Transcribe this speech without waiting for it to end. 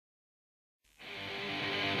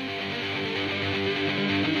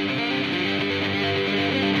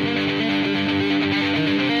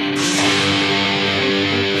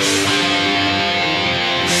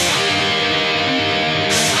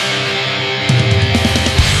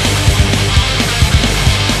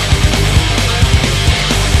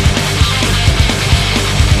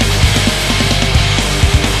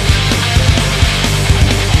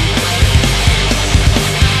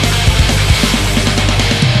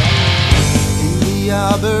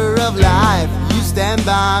arbor of life, you stand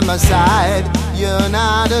by my side. You're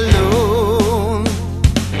not alone.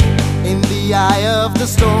 In the eye of the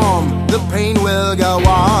storm, the pain will go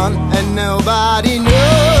on, and nobody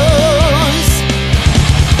knows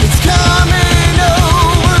it's coming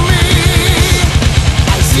over me.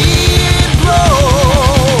 I see it grow,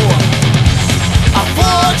 a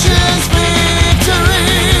fortune's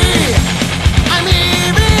victory. I'm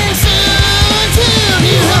leaving soon to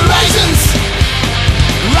new horizons,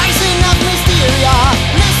 rising up mysteria.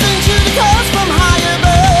 Listen to the calls from high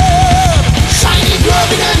above. Shiny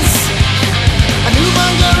providence, a new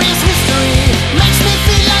glorious mystery, makes me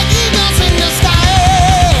feel like eagles in the sky,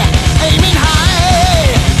 aiming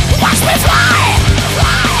high. Watch me fly,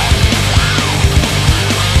 fly, fly.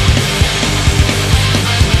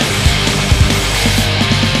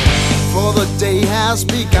 For the day has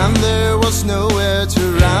begun, there was nowhere to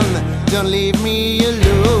run. Don't leave me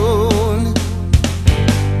alone.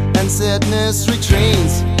 And sadness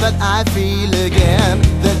retrains, but I feel again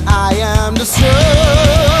that I am the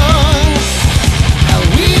soul.